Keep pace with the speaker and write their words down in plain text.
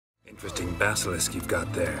Interesting basilisk you've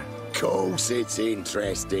got there. Course it's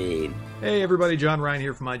interesting. Hey everybody, John Ryan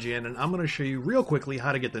here from IGN, and I'm going to show you real quickly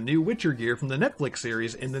how to get the new Witcher gear from the Netflix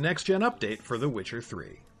series in the next-gen update for The Witcher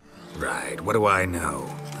 3. Right, what do I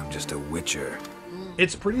know? I'm just a witcher.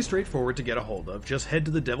 It's pretty straightforward to get a hold of. Just head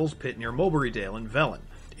to the Devil's Pit near Mulberrydale in Velen.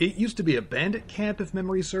 It used to be a bandit camp, if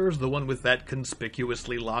memory serves, the one with that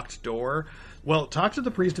conspicuously locked door. Well, talk to the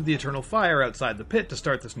Priest of the Eternal Fire outside the pit to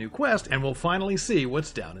start this new quest, and we'll finally see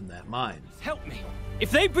what's down in that mine. Help me. If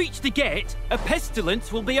they breach the gate, a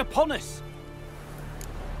pestilence will be upon us.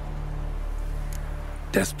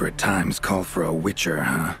 Desperate times call for a witcher,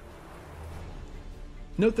 huh?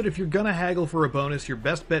 Note that if you're gonna haggle for a bonus, your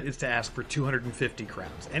best bet is to ask for 250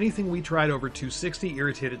 crowns. Anything we tried over 260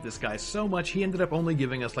 irritated this guy so much he ended up only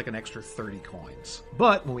giving us like an extra 30 coins.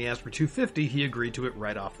 But when we asked for 250, he agreed to it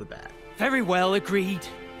right off the bat. Very well, agreed.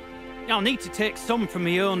 I'll need to take some from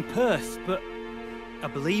my own purse, but I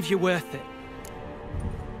believe you're worth it.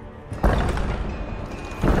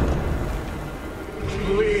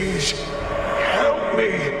 Please, help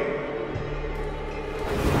me.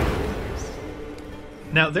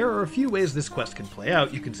 Now, there are a few ways this quest can play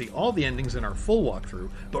out. You can see all the endings in our full walkthrough,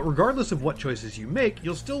 but regardless of what choices you make,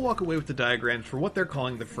 you'll still walk away with the diagrams for what they're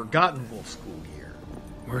calling the Forgotten Wolf School gear.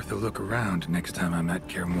 Worth a look around next time I'm at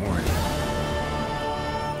Kaer Morhen.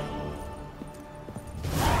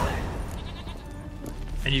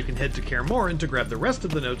 And you can head to Kaer Morhen to grab the rest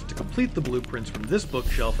of the notes to complete the blueprints from this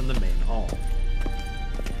bookshelf in the main hall.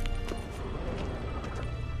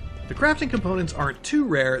 The crafting components aren't too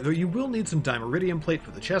rare, though you will need some dimeritium plate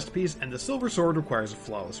for the chest piece, and the silver sword requires a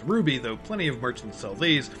flawless ruby, though plenty of merchants sell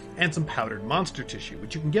these, and some powdered monster tissue,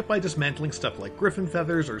 which you can get by dismantling stuff like griffin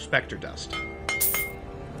feathers or spectre dust.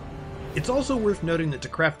 It's also worth noting that to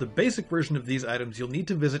craft the basic version of these items, you'll need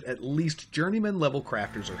to visit at least journeyman level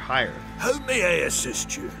crafters or higher. How may I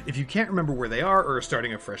assist you? If you can't remember where they are or are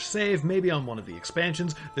starting a fresh save, maybe on one of the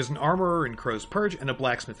expansions, there's an armorer in Crow's Perch and a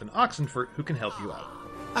blacksmith in Oxenfurt who can help you out.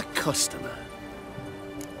 A customer.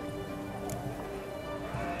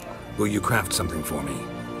 Will you craft something for me?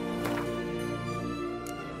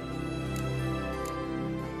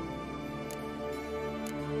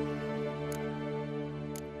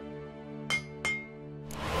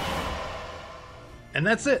 And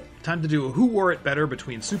that's it. Time to do a Who Wore It Better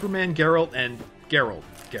between Superman Geralt and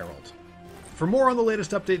Geralt. For more on the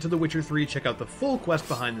latest update to The Witcher 3, check out the full quest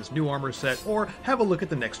behind this new armor set, or have a look at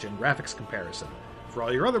the next-gen graphics comparison. For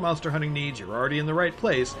all your other monster hunting needs, you're already in the right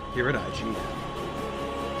place here at IGN.